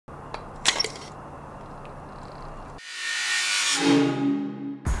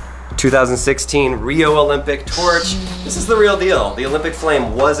2016 Rio Olympic torch. This is the real deal. The Olympic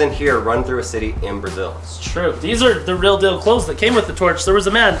flame wasn't here, run through a city in Brazil. It's true. These are the real deal clothes that came with the torch. There was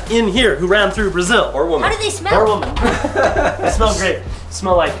a man in here who ran through Brazil. Or woman. How do they smell? Or woman. They smell great. They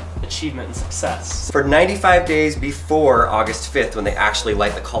smell like achievement and success. For 95 days before August 5th, when they actually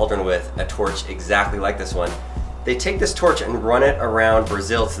light the cauldron with a torch exactly like this one, they take this torch and run it around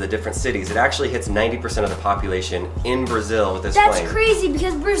Brazil to the different cities. It actually hits 90% of the population in Brazil with this flame. That's crazy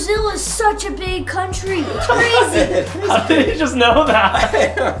because Brazil is such a big country. It's crazy. How did you just know that?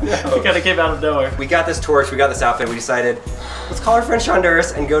 I don't know. It kind of came out of nowhere. We got this torch, we got this outfit, we decided, let's call our friend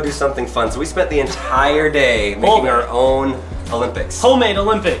Shonduras and go do something fun. So we spent the entire day making our own Olympics. Homemade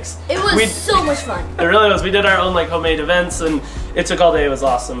Olympics. It was so much fun. It really was. We did our own like homemade events and it took all day. It was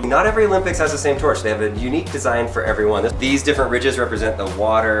awesome. Not every Olympics has the same torch. They have a unique design for everyone. These different ridges represent the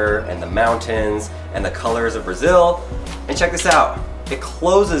water and the mountains and the colors of Brazil. And check this out. It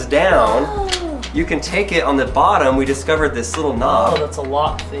closes down. Oh. You can take it on the bottom. We discovered this little knob. Oh, that's a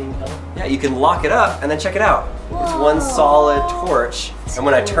lock thing, huh? Yeah, you can lock it up and then check it out. Whoa. It's one solid torch. And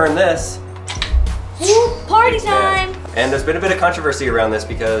when I turn this, Party time! and there's been a bit of controversy around this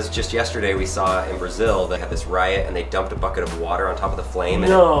because just yesterday we saw in Brazil they had this riot and they dumped a bucket of water on top of the flame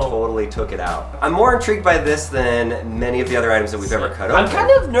and it totally took it out. I'm more intrigued by this than many of the other items that we've ever cut open. I'm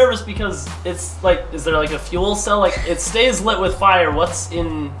kind of nervous because it's like, is there like a fuel cell? Like it stays lit with fire. What's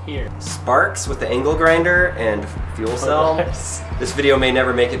in here? Sparks with the angle grinder and fuel cell. This video may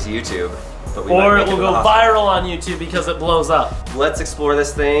never make it to YouTube. But we or might it will to go viral on YouTube because it blows up. Let's explore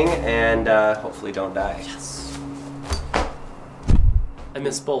this thing and hopefully don't die. Yes. I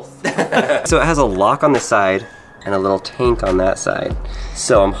missed both. So it has a lock on this side and a little tank on that side.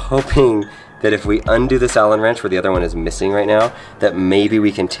 So I'm hoping that if we undo this Allen wrench where the other one is missing right now, that maybe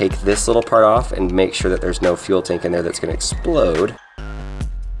we can take this little part off and make sure that there's no fuel tank in there that's gonna explode.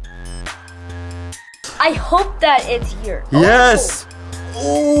 I hope that it's here. Yes!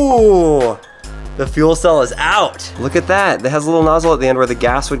 Ooh! The fuel cell is out. Look at that. It has a little nozzle at the end where the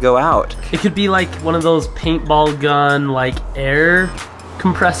gas would go out. It could be like one of those paintball gun, like air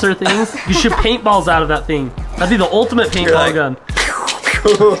compressor things. You shoot paintballs out of that thing. That'd be the ultimate paintball gun.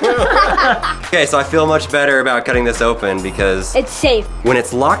 Okay, so I feel much better about cutting this open because it's safe. When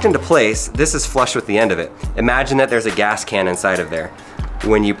it's locked into place, this is flush with the end of it. Imagine that there's a gas can inside of there.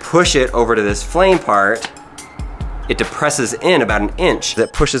 When you push it over to this flame part, it depresses in about an inch.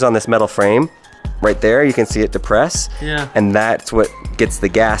 That pushes on this metal frame. Right there, you can see it depress. Yeah. And that's what gets the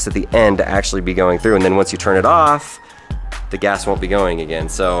gas at the end to actually be going through. And then once you turn it off, the gas won't be going again.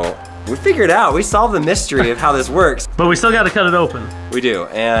 So we figured out, we solved the mystery of how this works. But we still gotta cut it open. We do,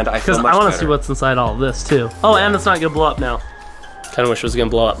 and I feel much better. Because I wanna see what's inside all of this too. Oh, and it's not gonna blow up now. Kinda wish it was gonna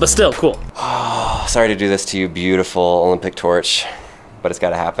blow up, but still, cool. Oh, sorry to do this to you, beautiful Olympic torch, but it's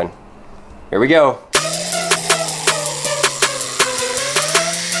gotta happen. Here we go.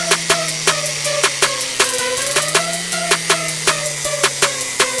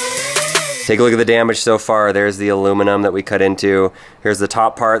 Take a look at the damage so far. There's the aluminum that we cut into. Here's the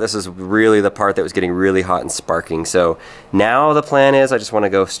top part. This is really the part that was getting really hot and sparking. So now the plan is I just want to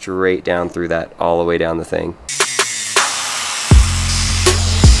go straight down through that, all the way down the thing.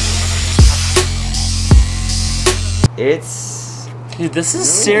 Dude, this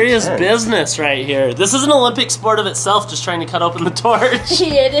is serious business right here. This is an Olympic sport of itself, just trying to cut open the torch.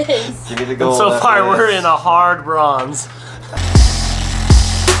 It is. Give me the gold. So far, we're in a hard bronze.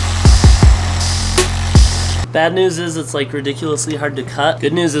 Bad news is it's like ridiculously hard to cut.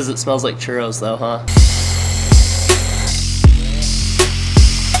 Good news is it smells like churros though, huh?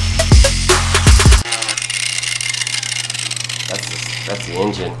 That's the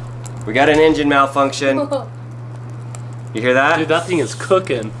engine. We got an engine malfunction. You hear that? Dude, that thing is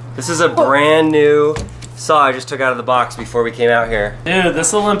cooking. This is a brand new saw I just took out of the box before we came out here. Dude,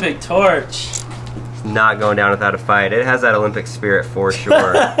 this Olympic torch. Not going down without a fight. It has that Olympic spirit for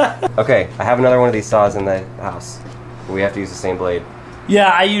sure. Okay, I have another one of these saws in the house. We have to use the same blade. Yeah,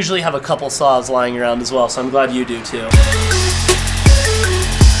 I usually have a couple saws lying around as well, so I'm glad you do too.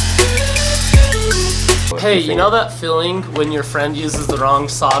 Hey, you know that feeling when your friend uses the wrong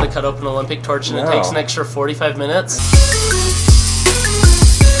saw to cut open an Olympic torch and it takes an extra 45 minutes?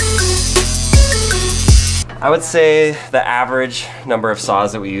 I would say the average number of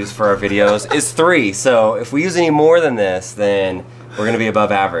saws that we use for our videos is 3. So if we use any more than this, then we're gonna be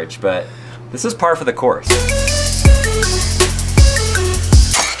above average. But this is par for the course.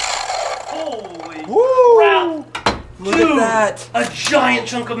 Holy Woo! crap! Look Dude, at that! a giant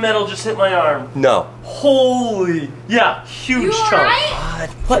chunk of metal just hit my arm. No. Holy, yeah, huge You chunk. alright?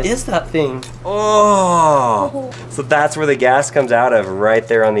 What is that thing? Oh! So that's where the gas comes out of, right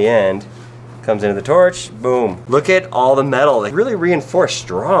there on the end. Comes into the torch, boom. Look at all the metal. They really reinforced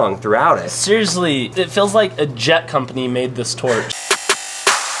strong throughout it. Seriously, it feels like a jet company made this torch.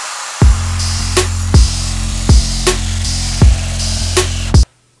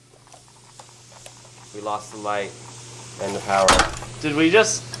 We lost the light and the power. Did we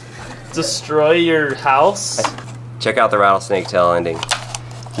just destroy your house? Check out the rattlesnake tail ending.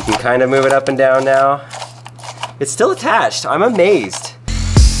 You can kind of move it up and down now. It's still attached. I'm amazed.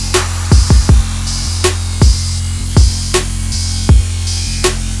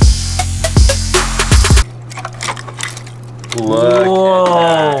 Look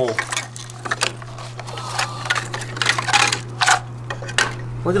Whoa. at that.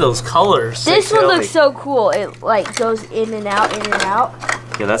 Look at those colors. This one looks so cool. It like goes in and out, in and out.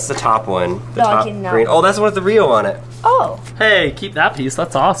 Yeah, that's the top one. The No, top I didn't know. green. Oh, that's the one with the Rio on it. Oh. Hey, keep that piece.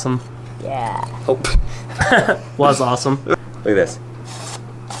 That's awesome. Yeah. Oh. Was awesome. Look at this.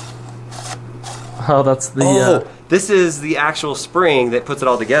 Oh, that's the. Oh, this is the actual spring that puts it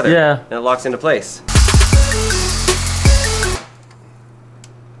all together. Yeah. And it locks into place.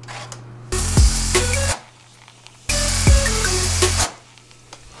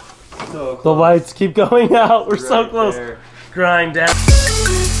 So The lights keep going out. We're so Right close. there. Grind down.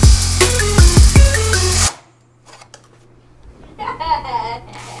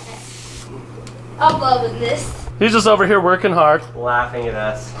 I'm loving this. He's just over here working hard. Laughing at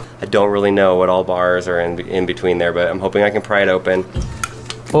us. I don't really know what all bars are in between there, but I'm hoping I can pry it open.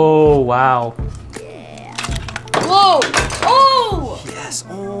 Oh, wow. Whoa! Oh! Yes,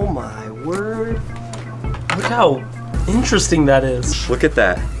 oh my word. Look how interesting that is. Look at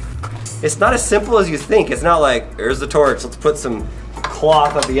that. It's not as simple as you think. It's not like, here's the torch, let's put some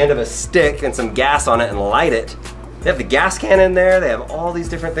cloth at the end of a stick and some gas on it and light it. They have the gas can in there, they have all these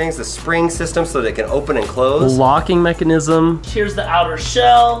different things, the spring system so that it can open and close. Locking mechanism. Here's the outer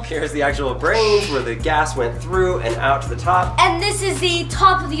shell. Here's the actual brains where the gas went through and out to the top. And this is the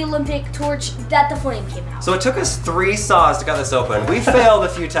top of the Olympic torch that the flame came out. So it took us 3 saws to cut this open. We failed a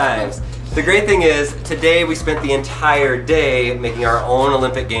few times. The great thing is, today we spent the entire day making our own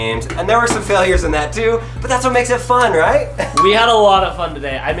Olympic Games, and there were some failures in that too, but that's what makes it fun, right? We had a lot of fun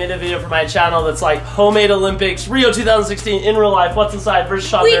today. I made a video for my channel that's like homemade Olympics, Rio 2016 in real life, what's inside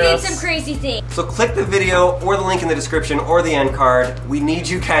versus Shonduras. We did some crazy things. So click the video or the link in the description or the end card. We need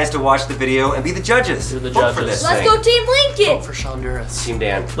you guys to watch the video and be the judges. You're the Vote for judges. this Let's thing. go Team Lincoln. Vote for Shonduras. Team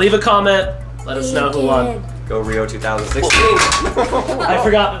Dan. Leave a comment. Let us know who won. Lincoln. Go Rio 2016. I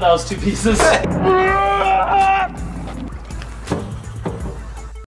forgot that was 2 pieces.